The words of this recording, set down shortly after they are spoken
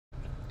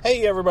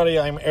Hey everybody,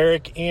 I'm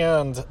Eric,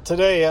 and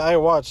today I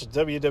watched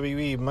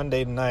WWE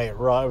Monday Night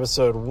Raw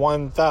episode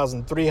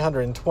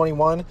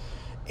 1321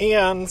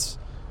 and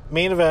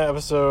main event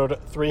episode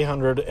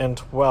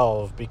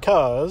 312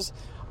 because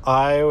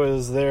I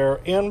was there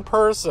in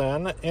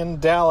person in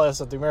Dallas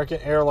at the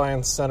American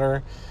Airlines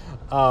Center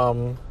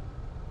for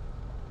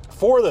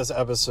this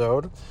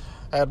episode.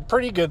 I had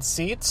pretty good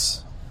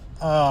seats.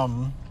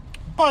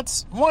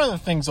 But one of the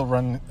things I'll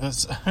run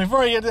this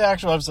before I get to the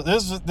actual episode.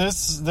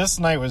 This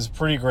night was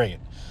pretty great.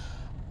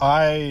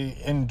 I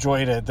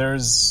enjoyed it.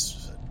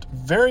 There's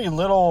very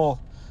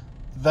little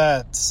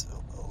that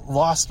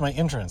lost my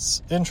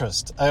interest.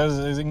 I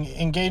was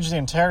engaged the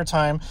entire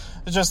time.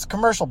 It's just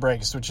commercial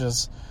breaks, which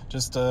is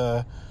just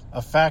a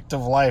fact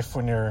of life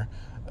when you're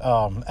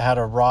at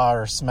a Raw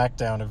or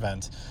SmackDown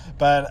event.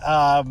 But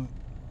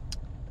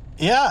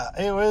yeah,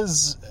 it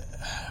was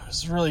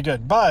really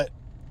good. But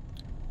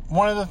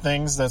one of the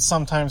things that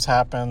sometimes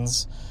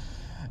happens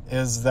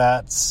is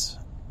that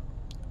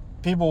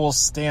people will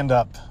stand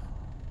up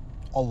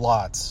a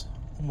lot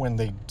when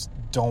they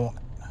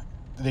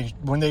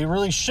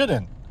really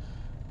shouldn't.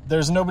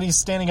 There's nobody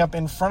standing up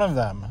in front of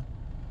them.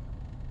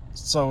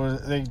 So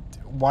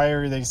why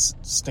are they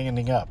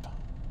standing up?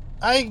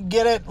 I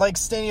get it, like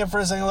standing up for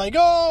a second, like,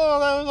 oh,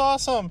 that was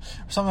awesome,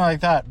 or something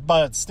like that.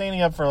 But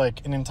standing up for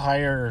like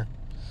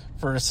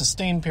for a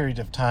sustained period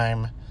of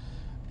time,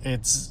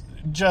 it's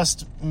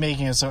just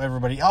making it so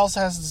everybody else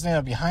has to stand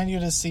up behind you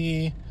to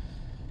see,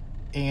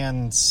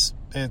 and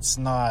it's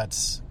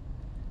not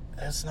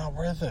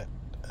worth it.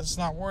 It's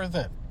not worth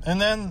it.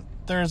 And then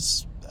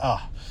there's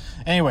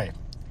anyway,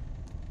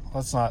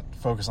 let's not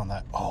focus on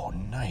that. Oh,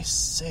 nice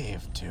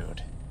save,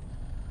 dude.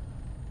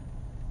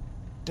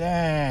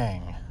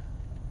 Dang.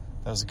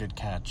 That was a good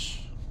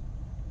catch.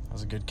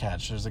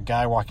 There's a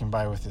guy walking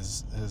by with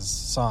his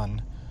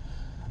son.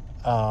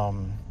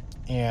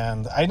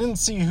 And I didn't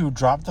see who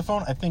dropped the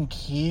phone. I think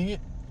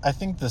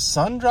the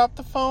son dropped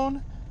the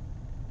phone.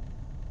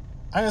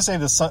 I'm going to say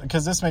the son,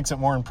 because this makes it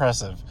more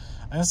impressive.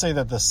 I'm going to say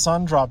that the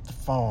son dropped the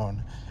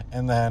phone,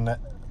 and then it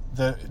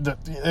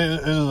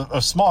was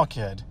a small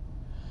kid,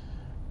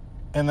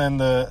 and then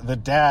the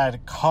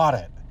dad caught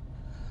it.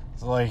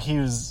 So like he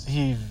was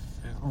able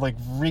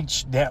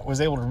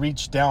to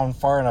reach down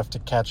far enough to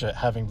catch it,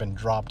 having been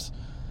dropped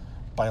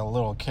by a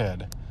little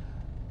kid.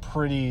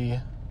 Pretty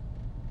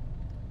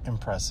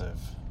impressive,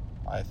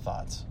 I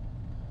thought.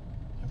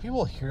 Can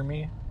people hear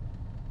me?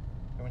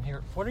 Anyone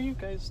here? What are you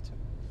guys doing?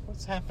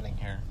 What's happening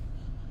here?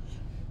 I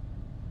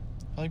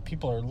feel like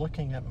people are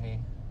looking at me.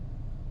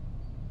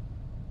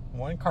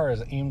 One car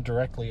is aimed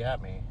directly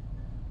at me,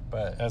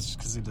 but that's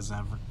because he doesn't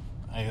have.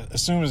 I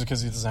assume it's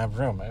because he doesn't have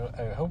room.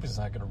 I hope he's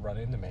not going to run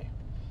into me.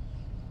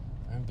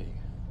 That'd be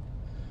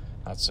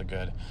not so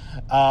good.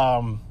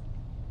 I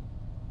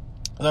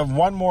have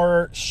one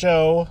more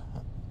show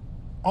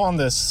on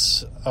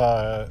this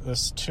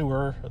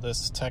tour,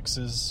 this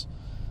Texas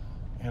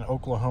and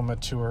Oklahoma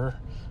tour,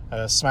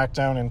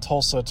 SmackDown in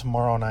Tulsa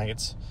tomorrow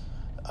night.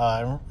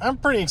 I'm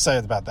pretty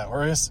excited about that.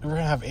 We're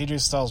gonna have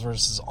AJ Styles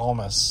versus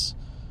Almas,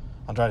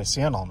 Andrade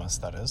Cien Almas,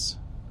 that is.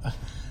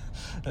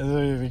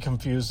 I'd be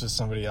confused with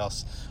somebody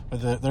else,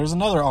 but there's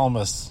another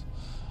Almas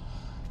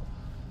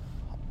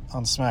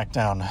on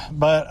SmackDown.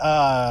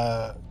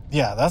 But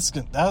yeah, that's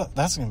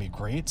gonna be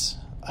great.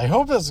 I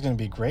hope that's gonna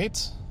be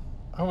great.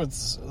 I would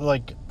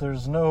like.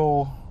 There's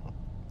going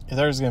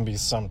to be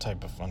some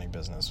type of funny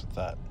business with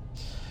that.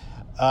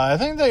 I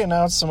think they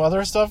announced some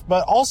other stuff,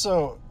 but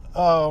also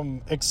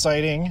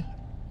exciting.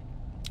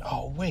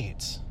 Oh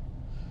wait,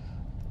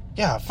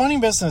 yeah,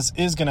 funny business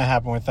is going to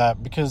happen with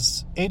that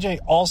because AJ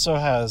also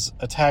has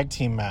a tag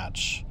team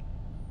match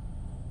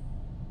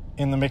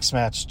in the mixed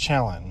match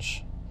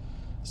challenge,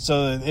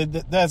 so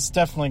that's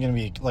definitely going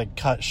to be like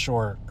cut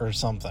short or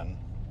something.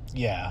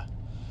 Yeah.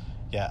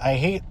 I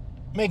hate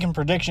making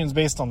predictions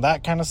based on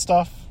that kind of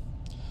stuff,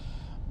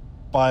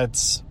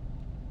 but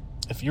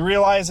if you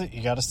realize it,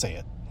 you gotta say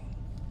it.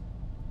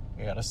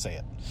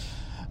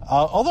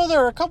 Although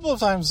there are a couple of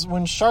times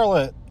when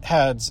Charlotte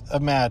had a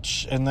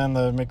match and then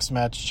the mixed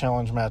match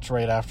challenge match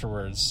right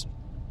afterwards,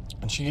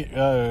 and she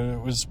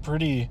was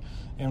pretty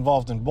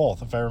involved in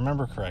both, if I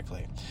remember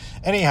correctly.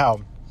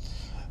 Anyhow,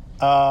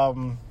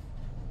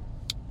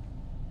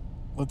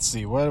 let's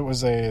see, what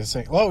was I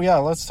saying? Oh, yeah,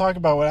 let's talk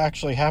about what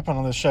actually happened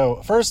on the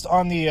show. First,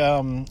 on the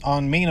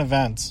on main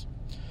event,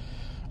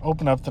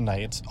 open up the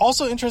night.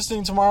 Also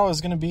interesting, tomorrow is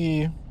going to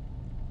be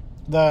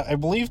I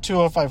believe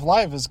 205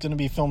 Live is going to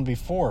be filmed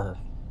before,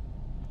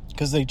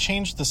 because they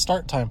changed the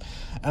start time.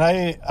 And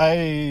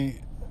I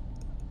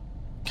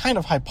kind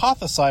of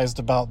hypothesized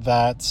about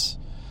that.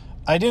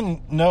 I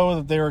didn't know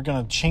that they were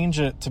going to change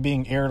it to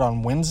being aired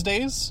on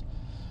Wednesdays,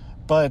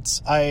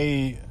 but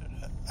I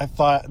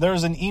thought there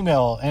was an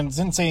email, and it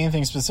didn't say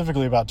anything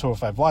specifically about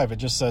 205 Live. It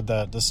just said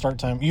that the start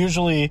time,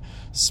 usually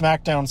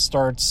SmackDown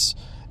starts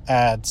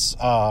at,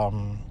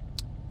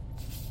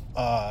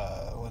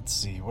 let's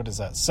see, what is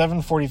that?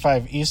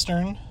 7:45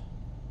 Eastern?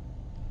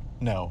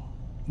 No,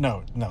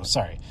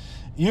 sorry.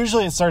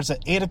 Usually it starts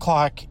at 8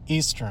 o'clock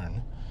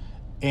Eastern,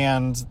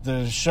 and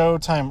the show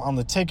time on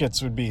the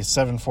tickets would be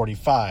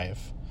 7:45.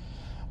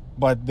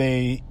 But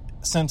they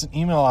sent an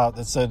email out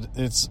that said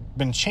it's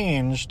been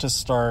changed to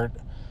start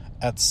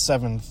at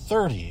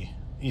 7:30.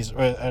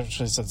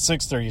 Actually, it said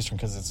 6:30 Eastern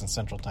because it's in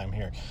Central Time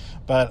here.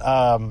 But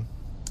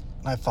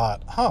I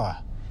thought, I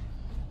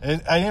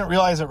didn't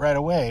realize it right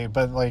away.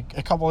 But like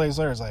a couple days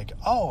later, it's like,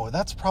 oh,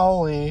 that's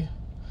probably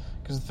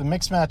because the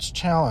Mixed Match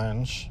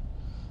Challenge.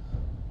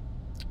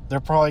 They're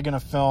probably going to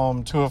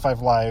film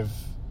 205 Live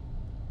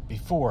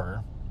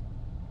before,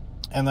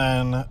 and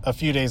then a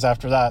few days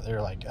after that, they're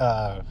like,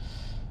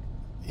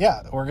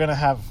 yeah, we're going to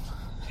have,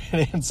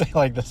 they didn't say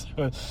like this,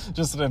 it was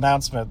just an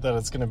announcement that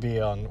it's going to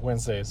be on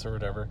Wednesdays or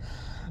whatever.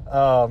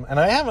 And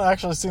I haven't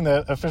actually seen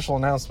the official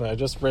announcement. I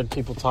just read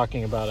people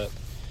talking about it.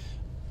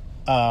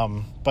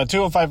 But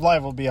 205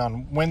 Live will be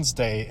on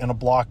Wednesday in a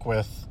block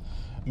with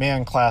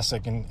Man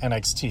Classic and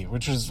NXT,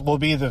 which will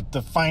be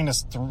the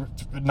finest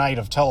night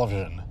of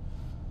television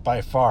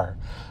by far.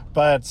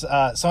 But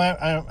so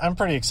I'm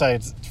pretty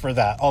excited for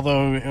that.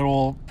 Although it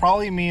will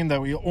probably mean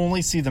that we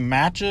only see the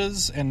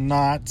matches and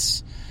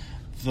not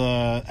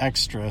the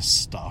extra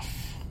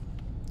stuff,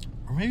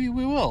 or maybe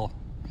we will.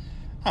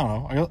 I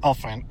don't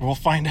know. We'll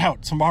find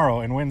out tomorrow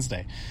and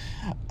Wednesday.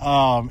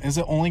 Is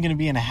it only going to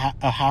be a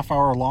half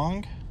hour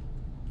long?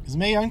 Because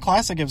Mae Young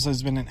Classic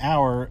has been an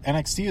hour.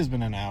 NXT has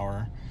been an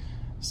hour.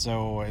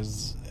 So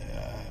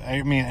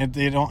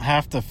they don't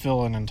have to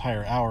fill an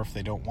entire hour if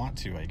they don't want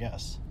to, I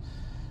guess.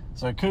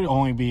 So it could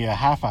only be a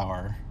half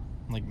hour,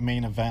 like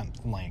main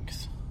event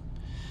length.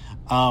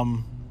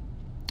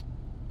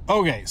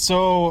 Okay,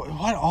 so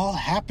what all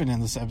happened in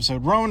this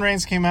episode? Roman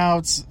Reigns came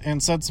out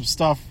and said some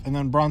stuff, and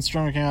then Braun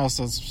Strowman came out and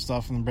said some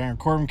stuff, and then Baron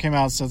Corbin came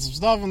out and said some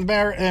stuff, and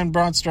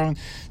Braun Strowman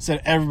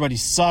said everybody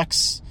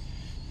sucks.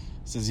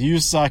 Says you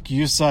suck,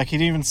 you suck. He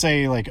didn't even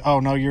say like, oh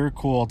no, you're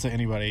cool to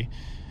anybody,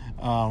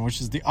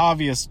 which is the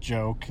obvious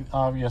joke,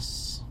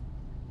 obvious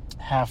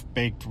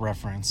half-baked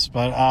reference,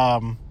 but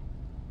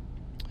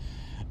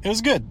it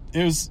was good.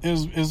 It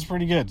was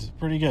pretty good.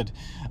 Pretty good.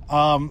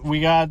 We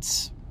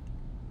got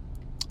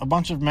a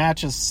bunch of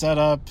matches set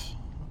up.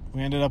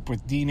 We ended up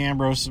with Dean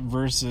Ambrose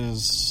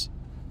versus.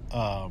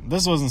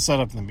 This wasn't set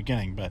up in the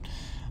beginning, but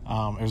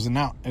it was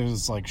announced. It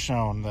was like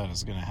shown that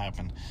it's going to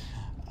happen.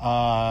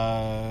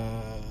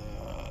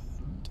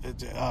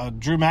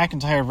 Drew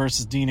McIntyre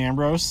versus Dean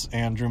Ambrose,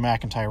 and Drew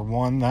McIntyre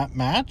won that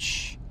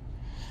match.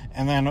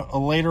 And then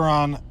later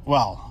on,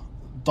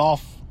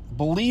 Dolph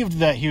believed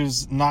that he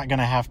was not going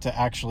to have to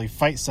actually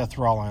fight Seth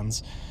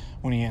Rollins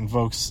when he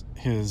invokes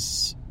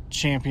his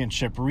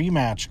championship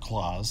rematch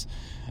clause.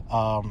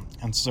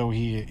 And so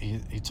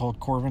he told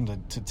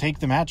Corbin to take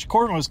the match.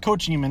 Corbin was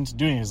coaching him into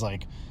doing it. He's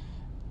like,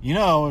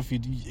 if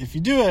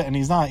you do it and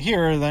he's not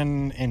here,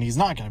 and he's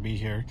not going to be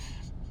here,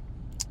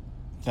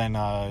 then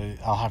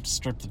I'll have to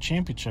strip the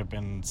championship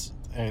and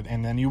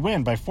then you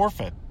win by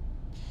forfeit.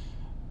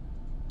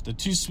 The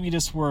two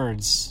sweetest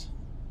words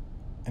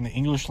in the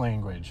English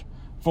language.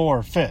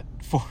 Forfeit.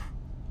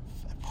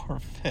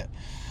 Forfeit.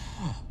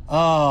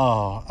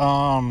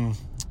 Oh,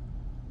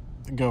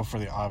 go for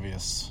the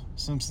obvious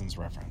Simpsons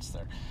reference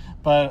there.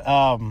 But,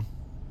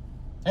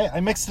 hey, I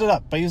mixed it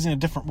up by using a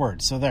different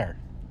word. So there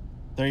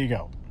you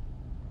go.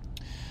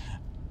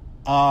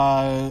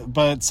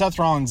 But Seth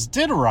Rollins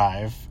did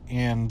arrive,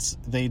 and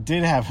they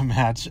did have a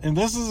match. And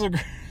this is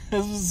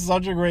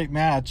such a great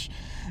match.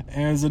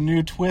 And there's a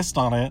new twist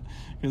on it,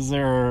 because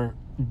they're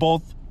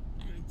both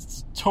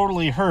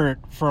totally hurt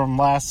from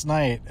last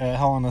night at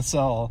Hell in a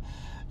Cell,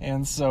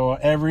 and so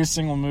every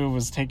single move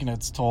was taking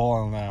its toll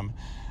on them.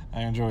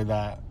 I enjoyed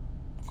that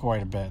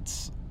quite a bit.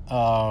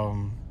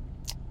 And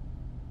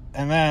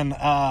then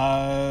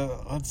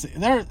let's see.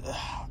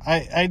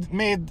 I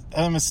made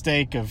a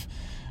mistake of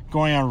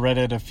going on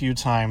Reddit a few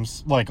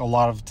times, like a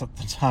lot of the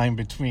time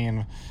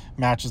between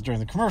matches during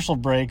the commercial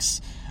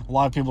breaks. A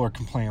lot of people are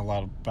complaining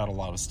about a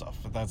lot of stuff,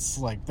 but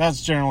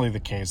that's generally the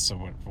case. So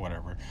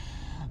whatever.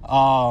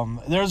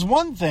 There's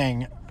one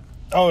thing.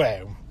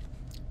 Okay,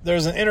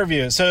 there's an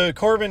interview. So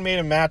Corbin made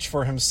a match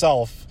for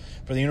himself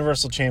for the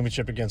Universal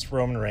Championship against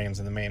Roman Reigns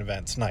in the main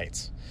event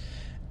tonight.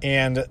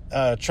 And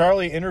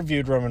Charlie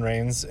interviewed Roman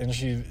Reigns, and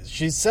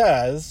she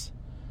says,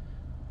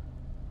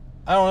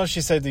 I don't know if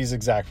she said these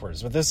exact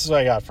words, but this is what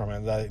I got from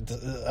it.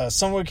 That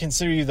someone would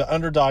consider you the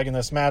underdog in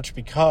this match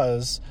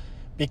because,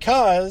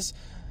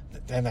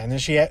 and then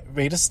she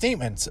made a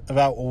statement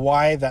about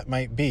why that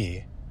might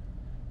be.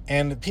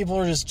 And people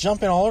are just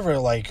jumping all over it,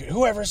 like,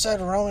 whoever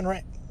said Roman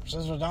Reigns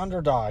was an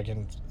underdog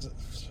and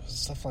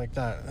stuff like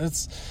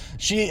that.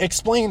 She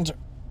explained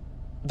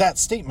that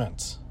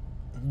statement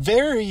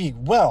very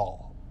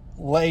well.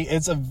 Like,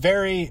 it's a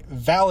very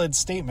valid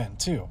statement,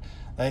 too.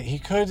 That he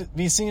could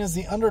be seen as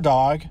the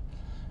underdog.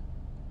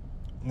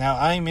 Now,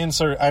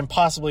 I'm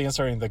possibly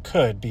inserting the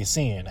could be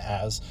seen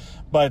as,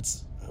 but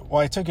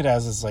what I took it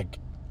as is, like,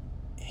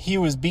 he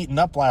was beaten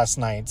up last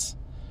night.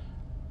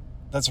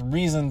 That's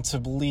reason to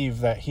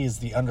believe that he's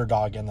the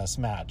underdog in this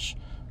match,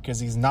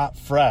 because he's not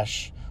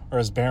fresh, or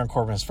as Baron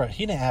Corbin is fresh.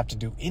 He didn't have to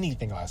do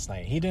anything last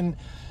night. He didn't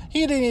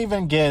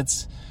even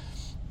get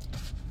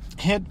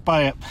hit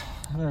by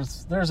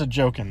there's a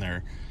joke in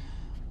there,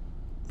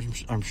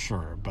 I'm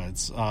sure, but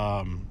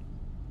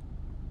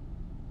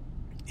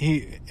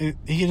he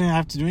didn't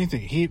have to do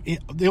anything. He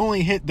the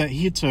only hit that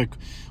he took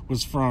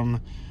was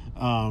from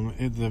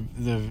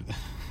the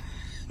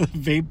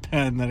vape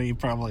pen that he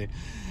probably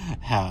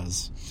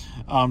has,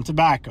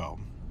 tobacco,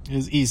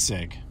 his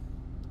e-cig.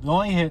 The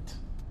only hit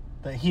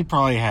that he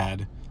probably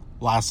had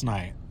last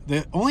night.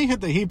 The only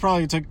hit that he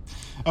probably took.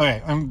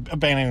 Okay, I'm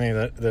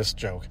abandoning this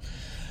joke.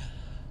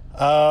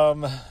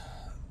 So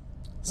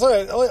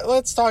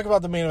let's talk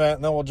about the main event,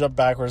 and then we'll jump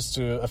backwards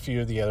to a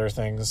few of the other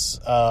things.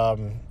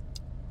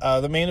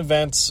 The main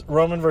event,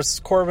 Roman versus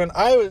Corbin.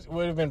 I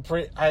would have been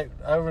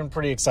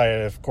pretty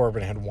excited if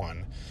Corbin had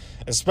won,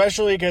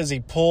 especially because he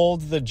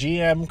pulled the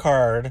GM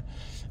card,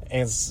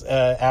 and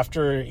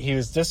after he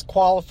was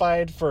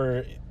disqualified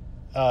for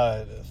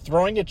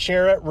throwing a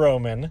chair at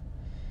Roman,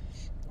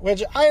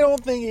 which I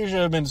don't think he should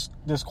have been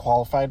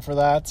disqualified for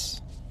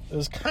that. It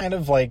was kind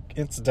of like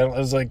incidental. It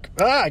was like,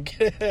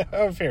 get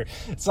out of here.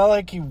 It's not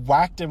like he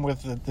whacked him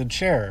with the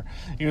chair.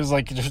 He was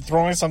like just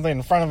throwing something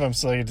in front of him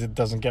so he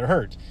doesn't get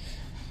hurt.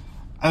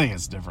 I think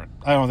it's different.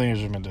 I don't think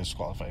he should have been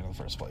disqualified in the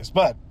first place.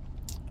 But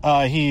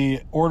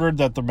he ordered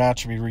that the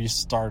match be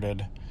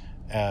restarted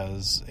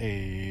as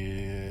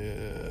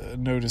a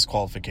no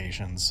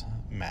disqualifications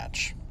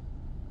match.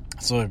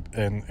 So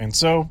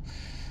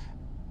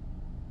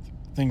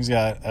things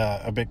got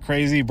a bit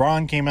crazy.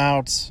 Braun came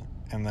out,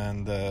 and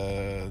then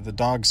the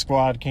dog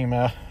squad came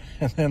out,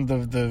 and then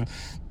the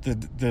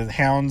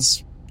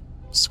hounds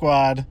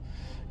squad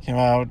came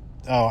out.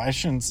 Oh, I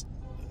shouldn't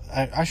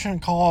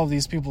call all of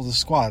these people the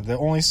squad. The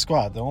only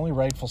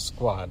rightful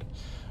squad.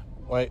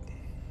 What's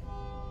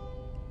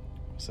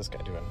this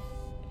guy doing?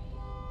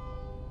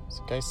 Is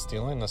this guy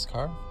stealing this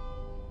car?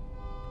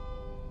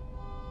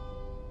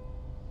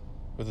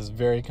 With his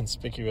very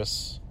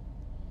conspicuous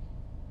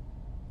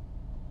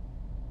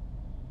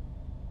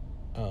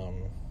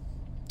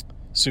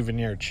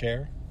souvenir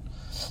chair.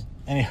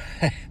 Anyway,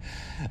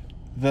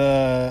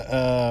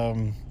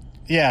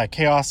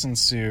 chaos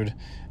ensued,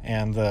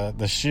 and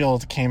the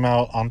Shield came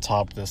out on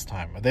top this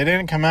time. They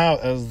didn't come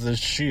out as the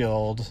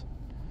Shield,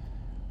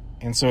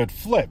 and so it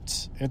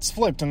flipped. It's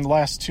flipped in the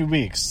last 2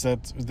 weeks.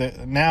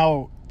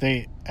 Now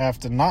they have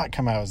to not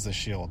come out as the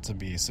Shield to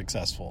be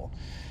successful.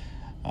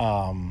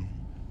 I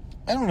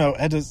don't know.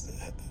 I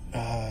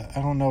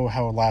don't know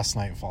how last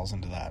night falls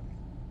into that.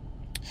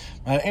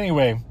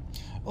 Anyway,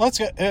 let's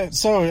get.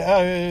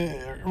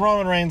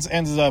 Roman Reigns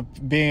ended up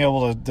being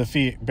able to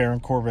defeat Baron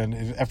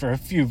Corbin after a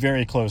few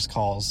very close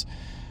calls.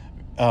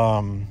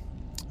 And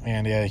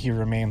yeah, he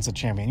remains a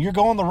champion. You're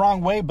going the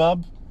wrong way,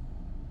 bub.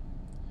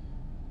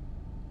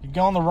 You're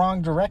going the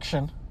wrong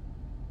direction.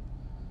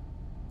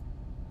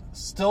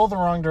 Still the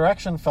wrong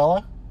direction,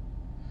 fella.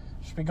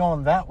 Should be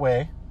going that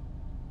way.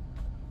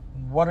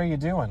 What are you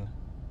doing?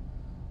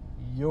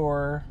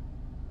 You're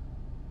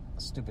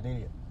a stupid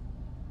idiot.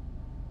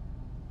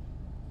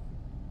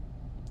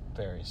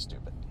 Very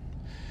stupid.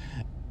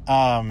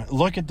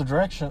 Look at the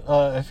direction.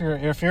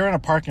 If you're in a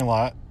parking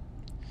lot,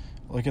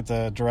 look at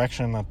the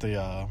direction that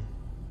the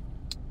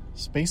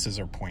spaces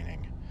are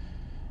pointing,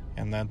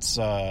 and that's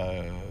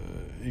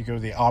you go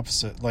the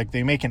opposite. Like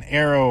they make an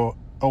arrow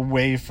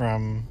away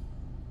from,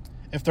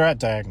 if they're at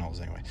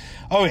diagonals anyway.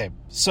 Okay,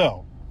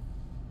 so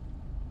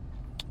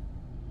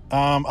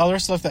other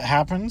stuff that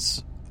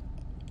happens.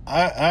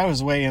 I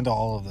was way into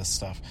all of this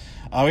stuff.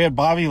 We had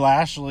Bobby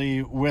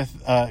Lashley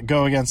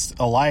go against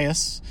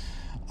Elias.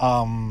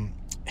 But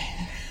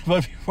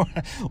before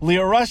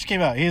Leo Rush came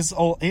out, he's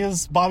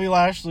Bobby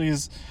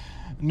Lashley's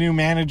new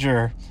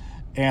manager,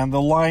 and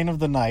the line of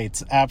the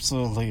night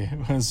absolutely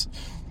was,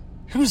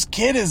 "Whose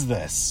kid is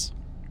this?"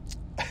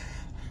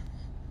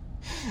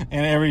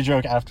 And every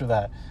joke after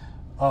that,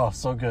 oh,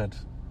 so good.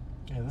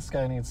 Yeah, this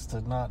guy needs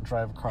to not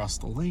drive across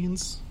the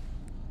lanes.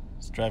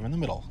 Just drive in the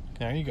middle.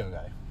 There you go,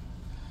 guy.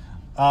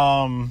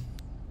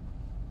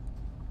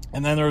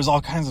 And then there was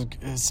all kinds of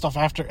stuff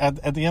after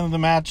at the end of the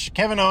match.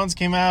 Kevin Owens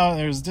came out.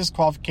 There was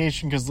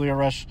disqualification because Leo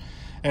Rush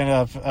ended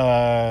up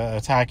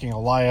attacking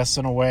Elias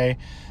in a way,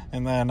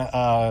 and then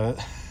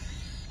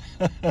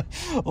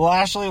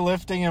Lashley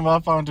lifting him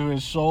up onto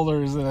his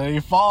shoulders, and then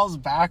he falls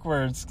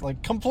backwards,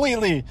 like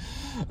completely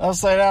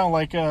upside down,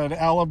 like an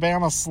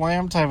Alabama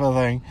Slam type of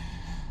thing.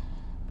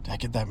 Did I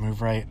get that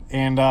move right?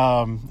 And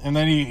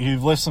then he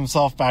lifts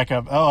himself back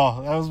up.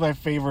 Oh, that was my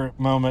favorite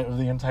moment of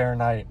the entire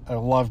night. I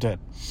loved it.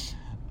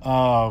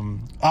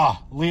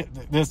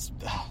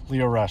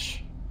 Leo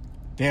Rush.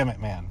 Damn it,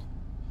 man.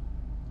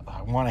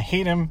 I want to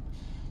hate him,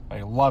 but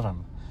I love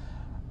him.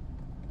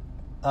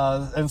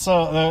 And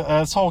so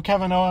this whole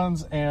Kevin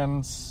Owens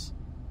and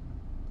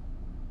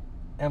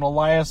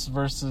Elias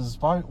versus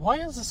Bobby. Why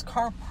is this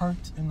car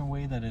parked in the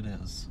way that it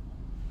is?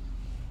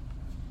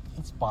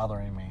 It's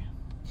bothering me.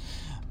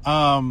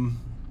 Bobby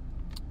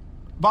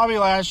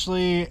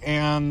Lashley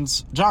and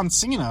John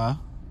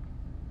Cena.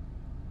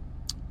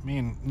 I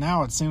mean,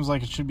 now it seems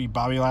like it should be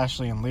Bobby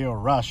Lashley and Leo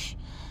Rush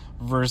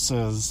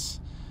versus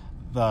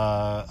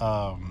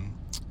the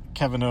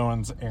Kevin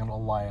Owens and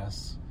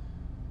Elias.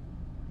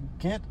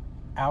 Get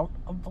out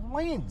of the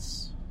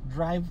lanes.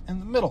 Drive in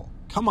the middle.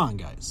 Come on,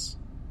 guys.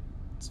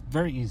 It's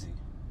very easy.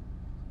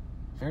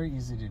 Very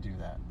easy to do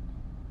that.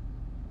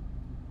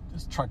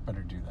 This truck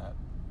better do that.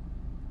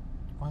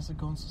 Why is it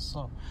going so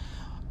slow?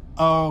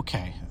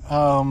 Okay.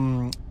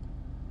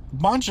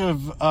 Bunch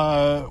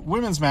of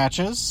women's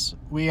matches.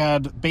 We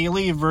had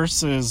Bayley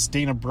versus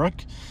Dana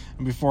Brooke.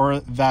 And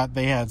before that,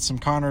 they had some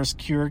Connors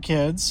Cure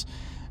Kids.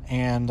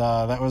 And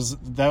that was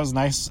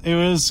nice.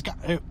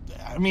 I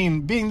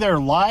mean, being there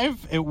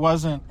live, it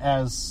wasn't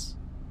as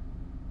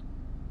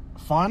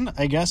fun,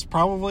 I guess,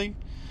 probably.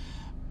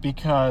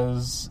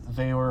 Because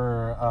they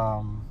were,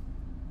 one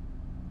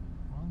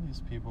of these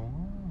people,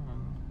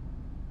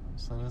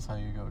 so that is how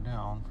you go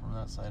down from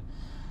that side.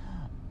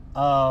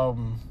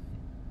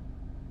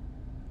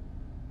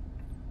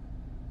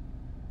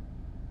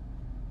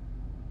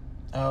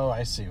 Oh,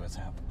 I see what's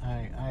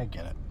happening. I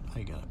get it.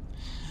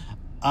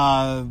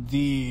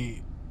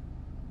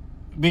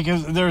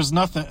 Because there's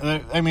nothing,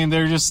 I mean,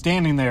 they're just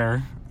standing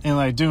there and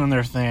like doing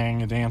their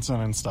thing,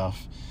 dancing and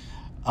stuff,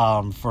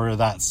 for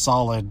that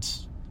solid,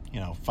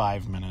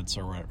 5 minutes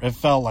or whatever. It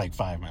felt like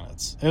 5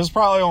 minutes. It was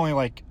probably only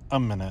like a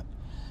minute.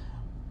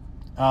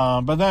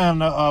 But then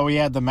we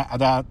had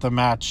the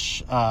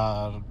match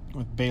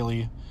with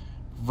Bayley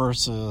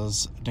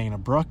versus Dana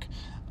Brooke.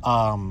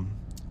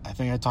 I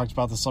think I talked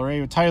about this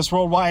already. Titus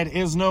Worldwide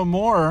is no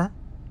more,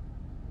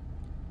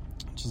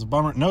 which is a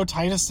bummer. No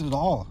Titus at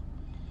all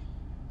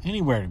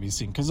anywhere to be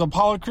seen, because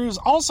Apollo Crews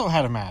also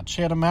had a match.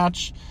 He had a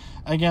match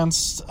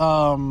against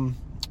go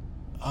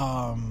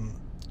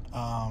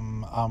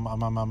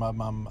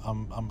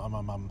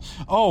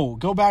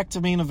back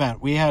to main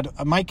event. We had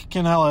Mike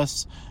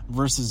Kanellis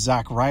versus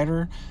Zack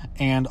Ryder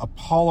and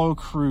Apollo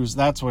Crews.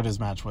 That's what his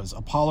match was.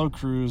 Apollo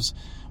Crews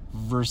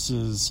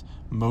versus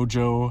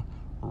Mojo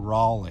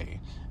Rawley.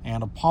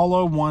 And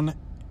Apollo won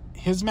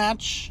his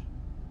match,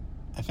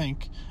 I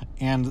think,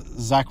 and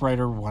Zack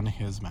Ryder won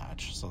his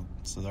match. So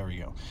there we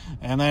go.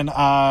 And then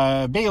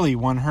Bayley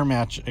won her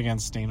match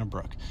against Dana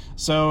Brooke.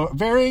 So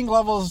varying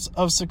levels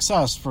of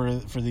success for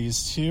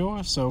these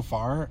two so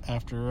far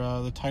after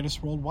the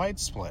Titus Worldwide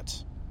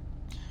split.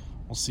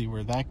 We'll see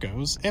where that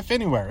goes, if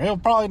anywhere. It'll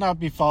probably not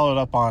be followed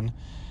up on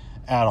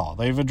at all.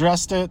 They've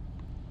addressed it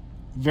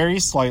very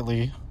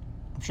slightly.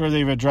 I'm sure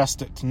they've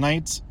addressed it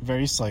tonight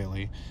very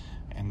slightly.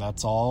 And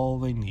that's all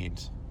they need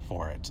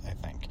for it, I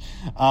think.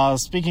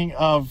 Speaking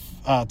of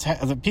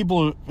the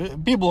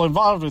people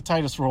involved with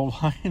Titus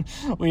Worldwide,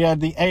 we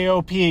had the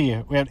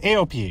AOP. We had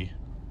AOP,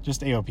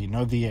 just AOP,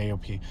 no the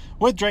AOP,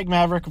 with Drake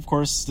Maverick, of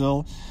course,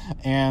 still,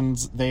 and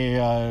they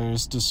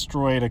just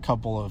destroyed a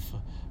couple of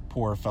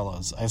poor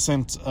fellows. I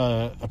sent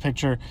a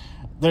picture.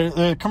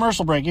 The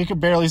commercial break, you could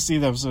barely see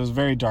them, so it was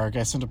very dark.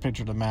 I sent a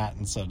picture to Matt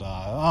and said,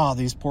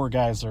 these poor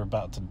guys are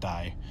about to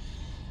die.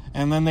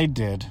 And then they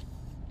did.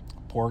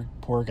 Poor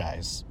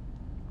guys.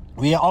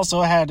 We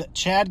also had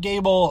Chad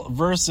Gable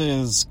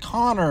versus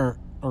Connor,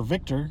 or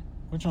Victor.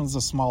 Which one's the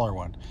smaller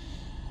one?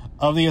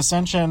 Of the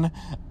Ascension.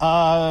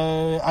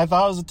 I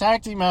thought it was a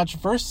tag team match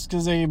first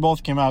because they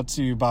both came out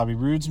to Bobby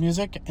Roode's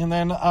music. And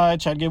then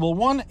Chad Gable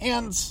won,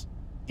 and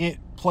they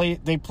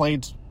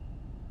played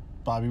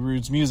Bobby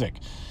Roode's music.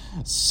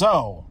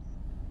 So,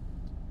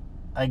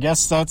 I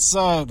guess that's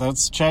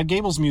Chad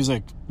Gable's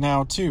music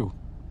now, too.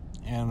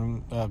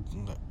 And,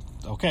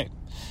 okay.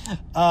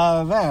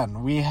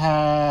 Then we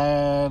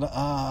had,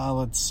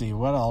 let's see,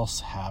 what else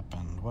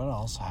happened?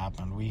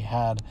 We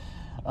had,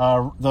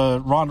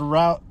 the Ronda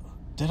Rousey.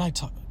 Did I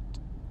talk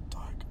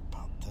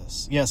about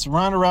this? Yes,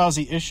 Ronda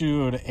Rousey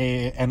issued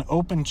an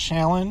open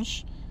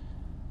challenge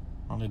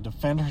on to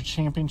defend her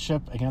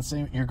championship against.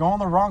 You're going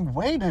the wrong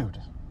way,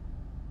 dude.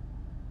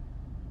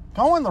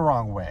 Going the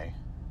wrong way.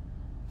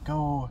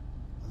 Go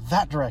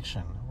that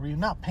direction. Were you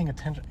not paying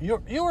attention?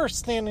 You were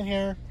standing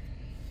here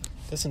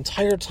this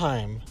entire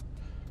time,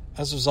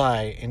 as was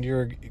I, and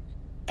you're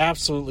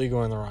absolutely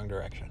going the wrong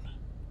direction.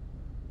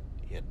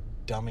 You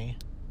dummy.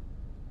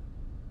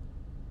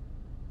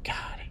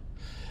 God.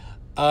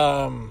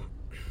 Ronda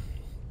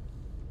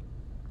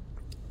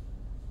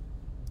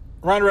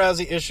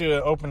Rousey issued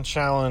an open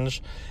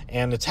challenge,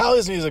 and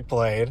Natalya's music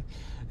played,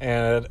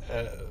 and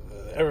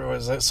everyone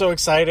was so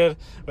excited.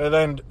 But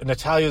then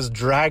Natalya's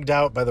dragged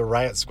out by the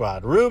Riot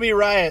Squad. Ruby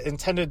Riott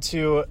intended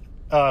to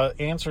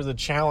answer the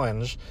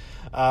challenge.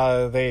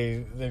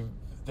 They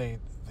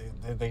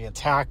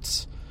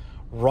attacked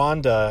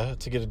Ronda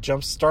to get a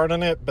jump start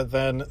on it, but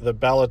then the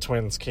Bella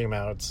Twins came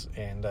out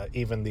and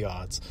evened the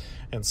odds,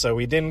 and so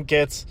we didn't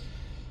get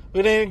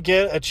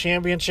a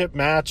championship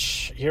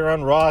match here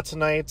on Raw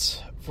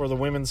tonight for the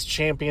Women's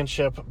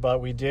Championship, but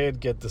we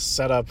did get the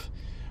setup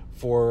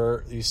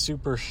for the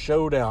Super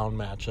Showdown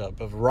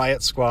matchup of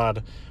Riot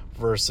Squad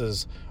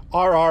versus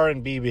RR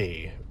and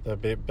BB,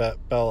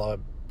 the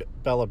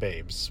Bella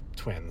Babes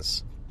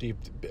twins,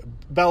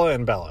 Bella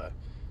and Bella.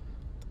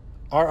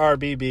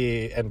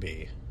 RRBB and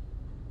B.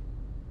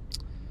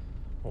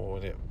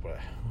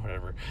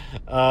 Whatever.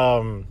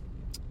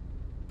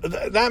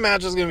 that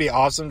match is going to be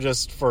awesome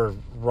just for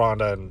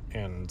Ronda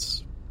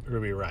and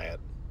Ruby Riott.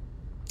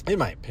 In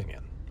my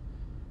opinion,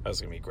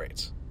 that's going to be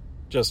great.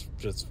 Just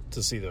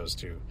to see those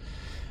two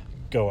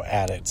go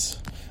at it.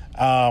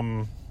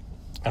 And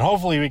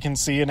hopefully we can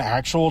see an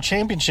actual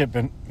championship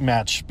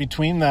match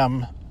between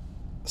them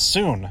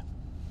sooner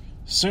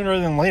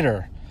than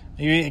later.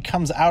 Maybe it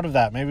comes out of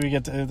that. Maybe we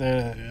get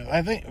to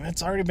I think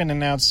it's already been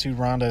announced who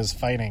Ronda is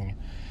fighting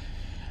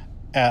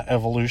at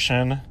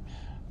Evolution.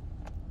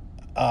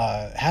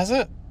 Has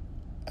it?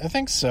 I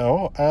think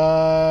so.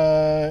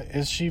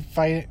 Is she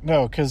fighting?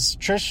 No, because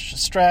Trish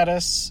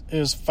Stratus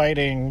is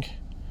fighting.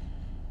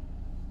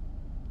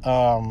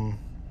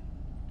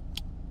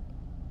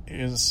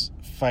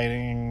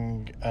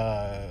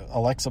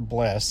 Alexa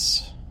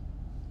Bliss.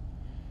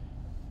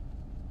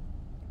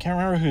 Can't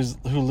remember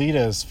who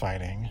Lita is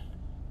fighting.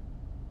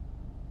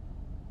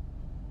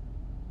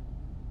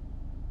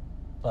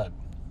 But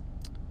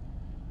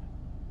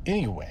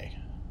anyway,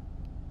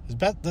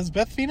 does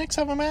Beth Phoenix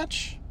have a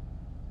match?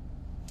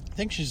 I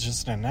think she's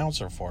just an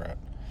announcer for it.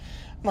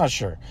 I'm not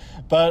sure.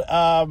 But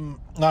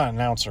not an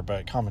announcer,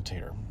 but a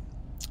commentator.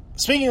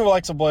 Speaking of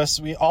Alexa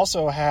Bliss, we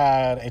also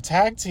had a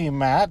tag team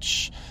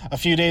match a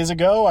few days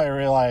ago. I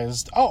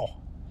realized,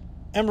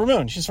 Ember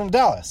Moon, she's from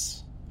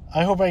Dallas.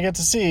 I hope I get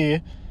to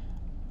see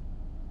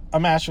a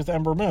match with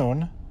Ember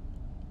Moon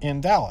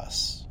in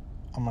Dallas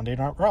on Monday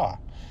Night Raw.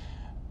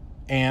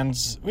 And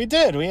we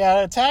did. We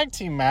had a tag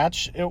team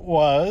match. It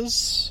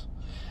was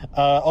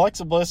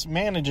Alexa Bliss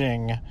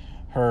managing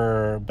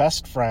her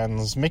best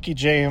friends, Mickie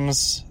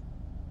James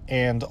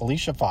and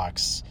Alicia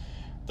Fox.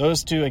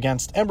 Those two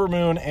against Ember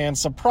Moon and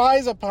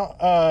surprise you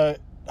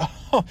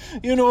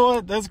know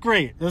what? That's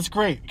great. That's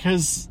great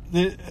because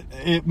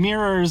it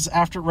mirrors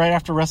right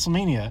after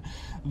WrestleMania.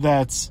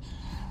 That's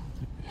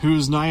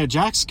who's Nia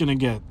Jax going to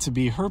get to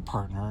be her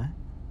partner.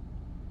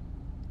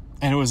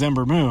 And it was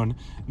Ember Moon.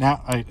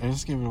 Now, I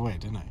just gave it away,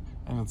 didn't I?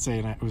 I didn't say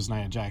it was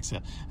Nia Jax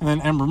yet. And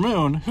then Ember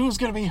Moon, who's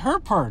going to be her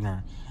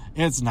partner?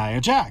 It's Nia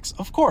Jax.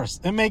 Of course.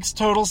 It makes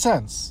total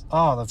sense.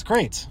 Oh, that's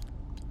great.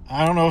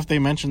 I don't know if they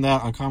mentioned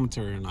that on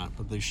commentary or not,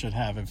 but they should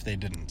have if they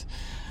didn't.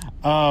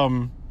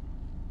 I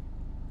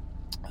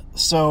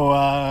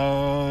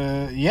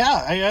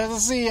got to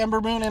see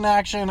Ember Moon in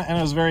action, and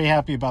I was very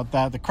happy about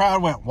that. The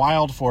crowd went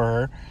wild for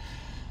her.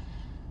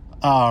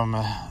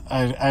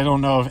 I don't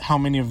know how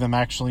many of them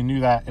actually knew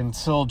that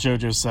until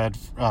JoJo said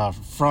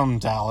from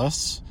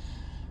Dallas,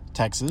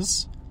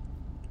 Texas.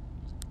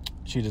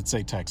 She did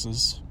say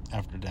Texas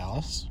after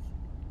Dallas.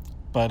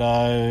 But,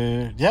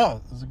 it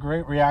was a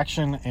great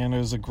reaction, and it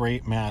was a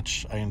great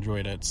match. I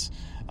enjoyed it.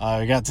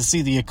 I got to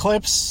see the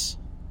Eclipse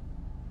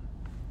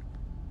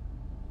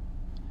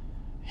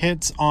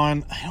hit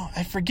on...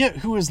 I forget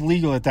who was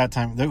legal at that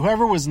time.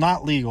 Whoever was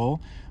not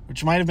legal,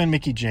 which might have been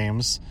Mickie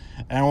James,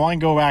 and I want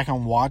to go back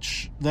and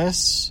watch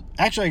this.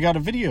 Actually, I got a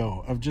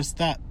video of just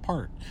that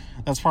part.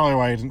 That's probably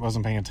why I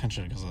wasn't paying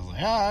attention, because I was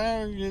like,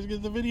 I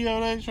get the video,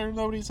 and I'm sure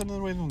nobody said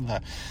anything to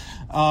that.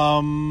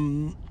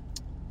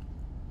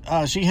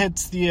 She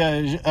hits the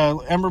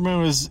Ember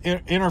Moon was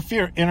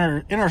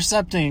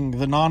intercepting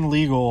the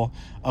non-legal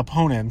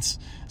opponent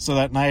so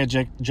that Nia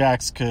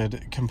Jax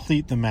could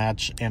complete the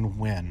match and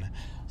win.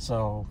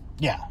 So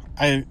yeah,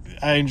 I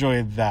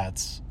enjoyed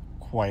that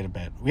quite a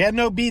bit. We had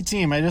no B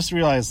team. I just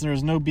realized there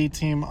was no B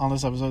team on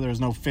this episode. There was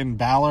no Finn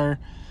Balor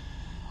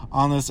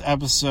on this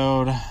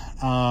episode.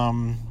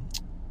 So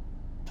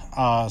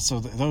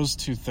those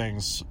two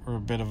things were a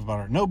bit of a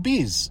bummer. No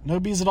B's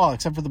at all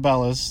except for the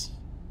Bellas.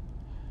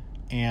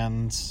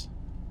 And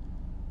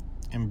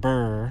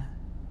Ember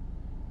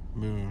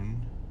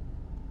Moon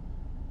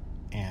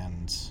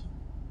and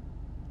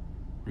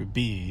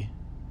Ruby,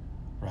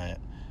 right?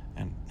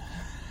 And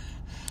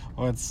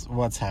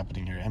what's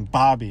happening here? And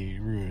Bobby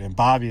Roode and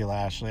Bobby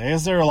Lashley. I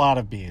guess there are a lot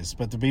of B's,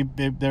 but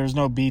there's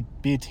no B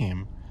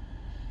team.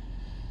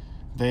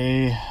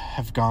 They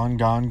have gone.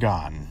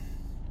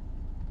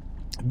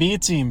 B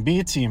team,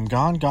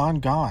 gone.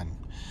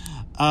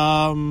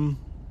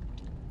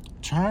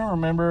 Trying to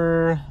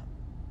remember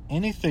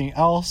anything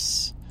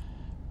else,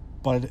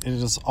 but it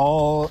is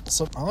all.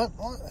 So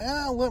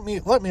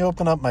let me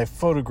open up my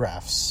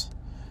photographs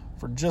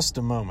for just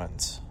a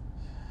moment.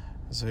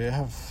 So I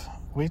have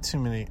way too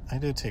many. I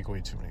did take way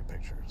too many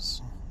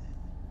pictures.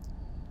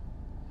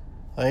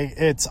 Like,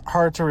 it's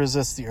hard to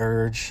resist the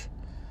urge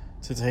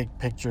to take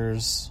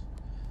pictures.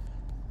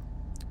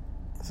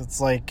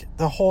 It's like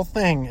the whole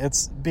thing.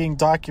 It's being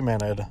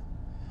documented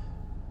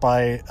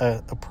by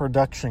a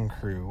production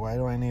crew. Why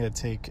do I need to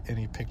take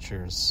any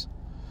pictures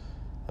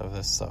of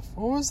this stuff?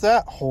 What was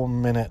that whole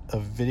minute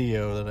of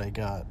video that I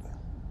got?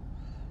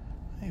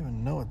 I don't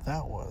even know what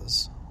that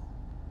was.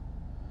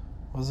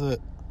 Was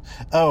it?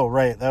 Oh,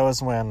 right. That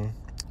was when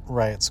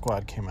Riot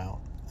Squad came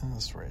out.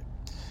 That's right.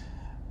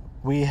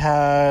 We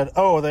had...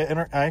 Oh,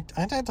 I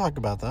talked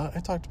about that. I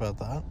talked about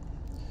that.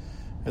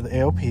 The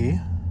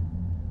AOP.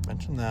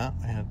 Mentioned that.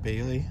 I had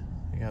Bayley.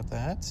 We got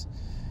that.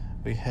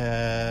 We had...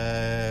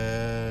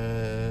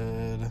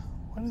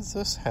 What is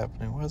this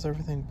happening? Why is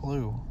everything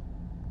blue?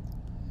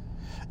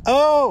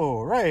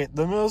 Oh, right.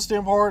 The most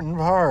important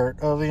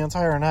part of the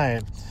entire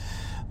night.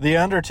 The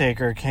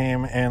Undertaker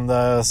came and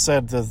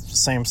said the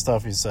same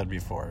stuff he said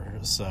before.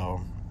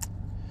 So,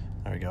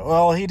 there we go.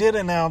 Well, he did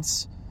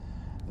announce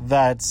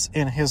that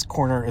in his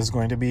corner is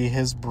going to be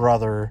his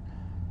brother,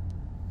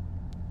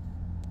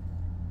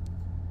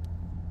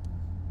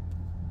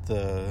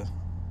 the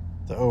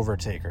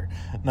Overtaker.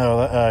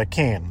 No,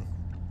 Kane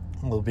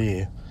will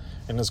be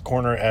in his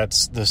corner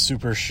at the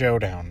Super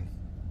Showdown.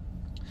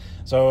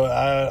 So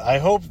I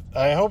hope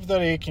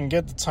that he can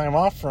get the time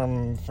off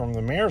from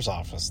the mayor's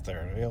office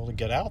there to be able to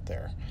get out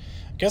there.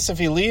 I guess if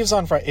he leaves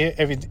on Friday,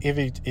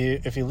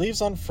 if he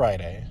leaves on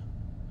Friday,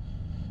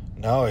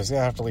 no, he's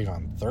gonna have to leave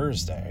on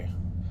Thursday.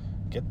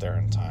 Get there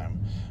in time,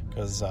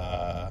 because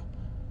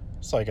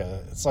it's like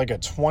a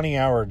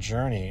 20-hour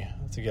journey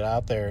to get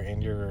out there,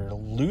 and you're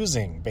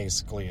losing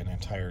basically an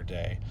entire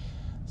day.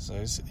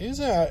 So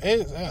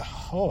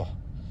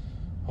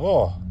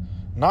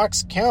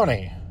Knox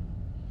County.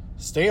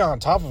 Stay on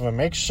top of him.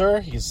 Make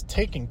sure he's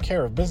taking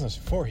care of business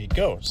before he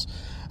goes.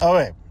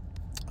 Okay.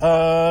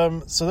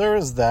 So there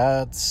was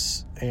that,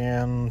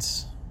 and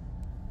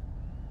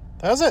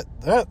that was it.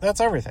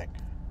 That's everything.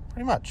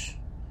 Pretty much.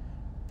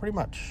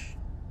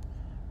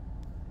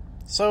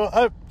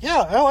 So,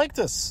 yeah, I like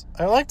this.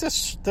 I like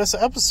this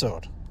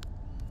episode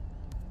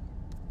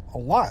a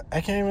lot.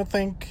 I can't even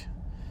think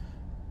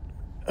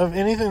of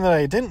anything that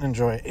I didn't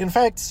enjoy. In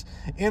fact,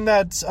 in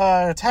that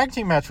tag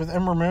team match with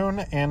Ember Moon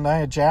and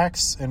Nia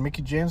Jax and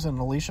Mickie James and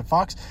Alicia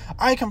Fox,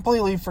 I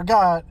completely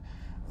forgot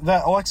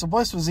that Alexa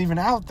Bliss was even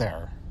out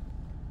there.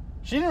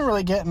 She didn't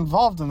really get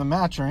involved in the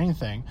match or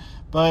anything,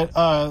 but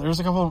there was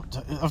a couple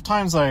of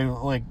times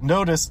I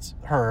noticed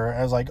her.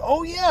 I was like,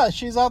 oh yeah,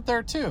 she's out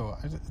there too.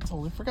 I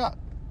totally forgot.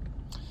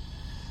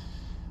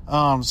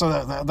 So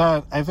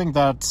that I think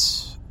that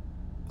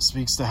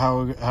speaks to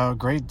how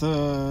great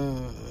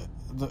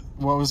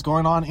what was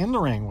going on in the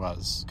ring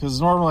was,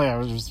 because normally I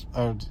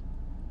would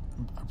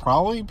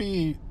probably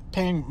be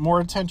paying more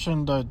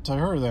attention to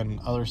her than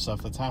other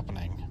stuff that's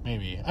happening.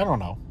 Maybe, I don't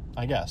know,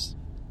 I guess.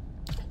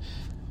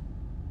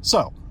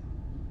 So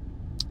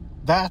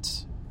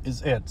that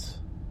is it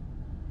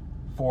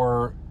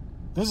for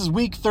this is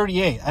week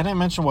 38. I didn't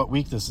mention what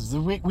week this is.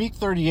 Week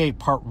 38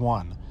 part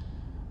 1.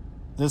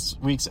 This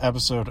week's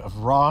episode of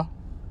Raw.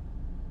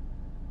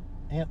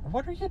 And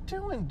what are you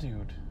doing,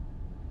 dude?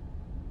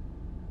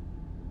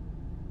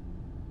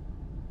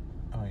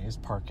 Oh, he's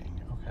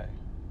parking. Okay.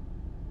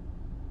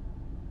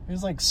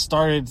 He's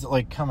started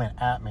coming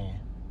at me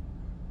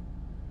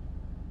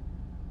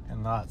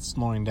and not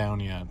slowing down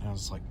yet. And I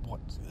was like, what?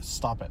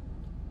 Stop it.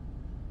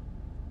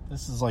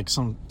 This is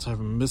some type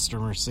of Mr.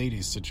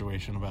 Mercedes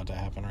situation about to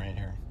happen right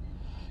here.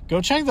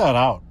 Go check that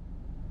out.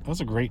 That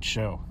was a great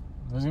show.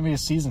 There's going to be a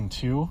season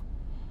 2.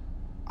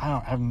 I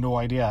have no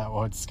idea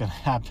what's going to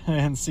happen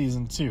in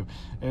season 2.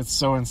 It's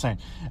so insane.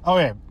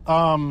 Okay.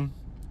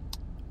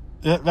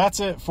 That's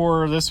it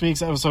for this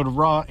week's episode of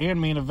Raw and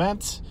Main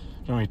Event.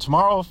 Join me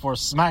tomorrow for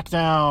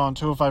SmackDown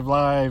 205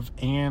 Live,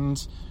 and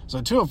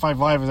so 205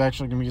 Live is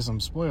actually going to be some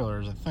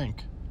spoilers, I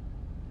think.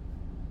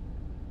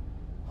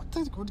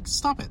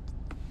 Stop it.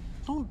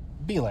 Don't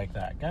be like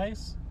that,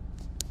 guys.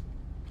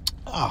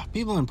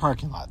 People in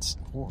parking lots,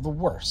 the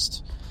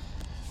worst.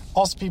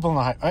 Also,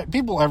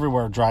 people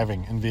everywhere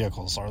driving in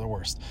vehicles are the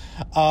worst.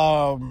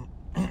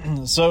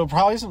 So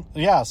probably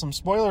some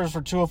spoilers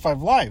for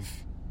 205 Live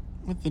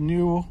with the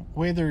new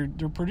way they're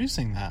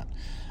producing that.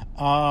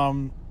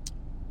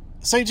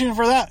 Stay tuned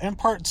for that in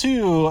part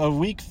 2 of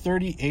week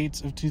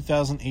 38 of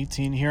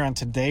 2018 here on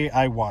Today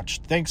I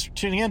Watched. Thanks for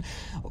tuning in.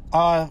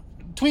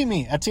 Tweet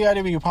me at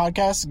TIW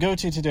Podcast. Go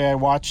to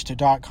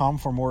todayiwatched.com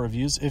for more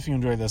reviews. If you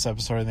enjoyed this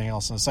episode or anything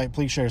else on the site,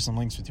 please share some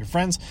links with your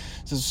friends.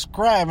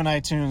 Subscribe on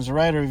iTunes,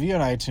 write a review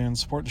on iTunes,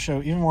 support the show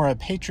even more at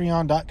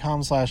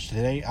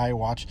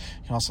patreon.com/todayiwatched.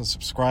 You can also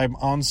subscribe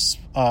on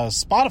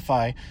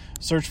Spotify.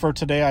 Search for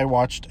Today I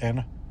Watched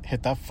and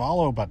hit that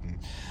follow button.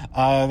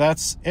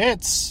 That's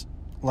it.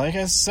 Like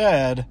I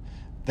said,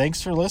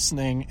 thanks for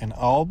listening, and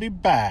I'll be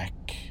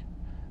back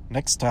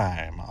next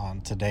time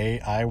on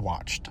Today I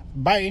Watched.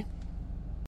 Bye.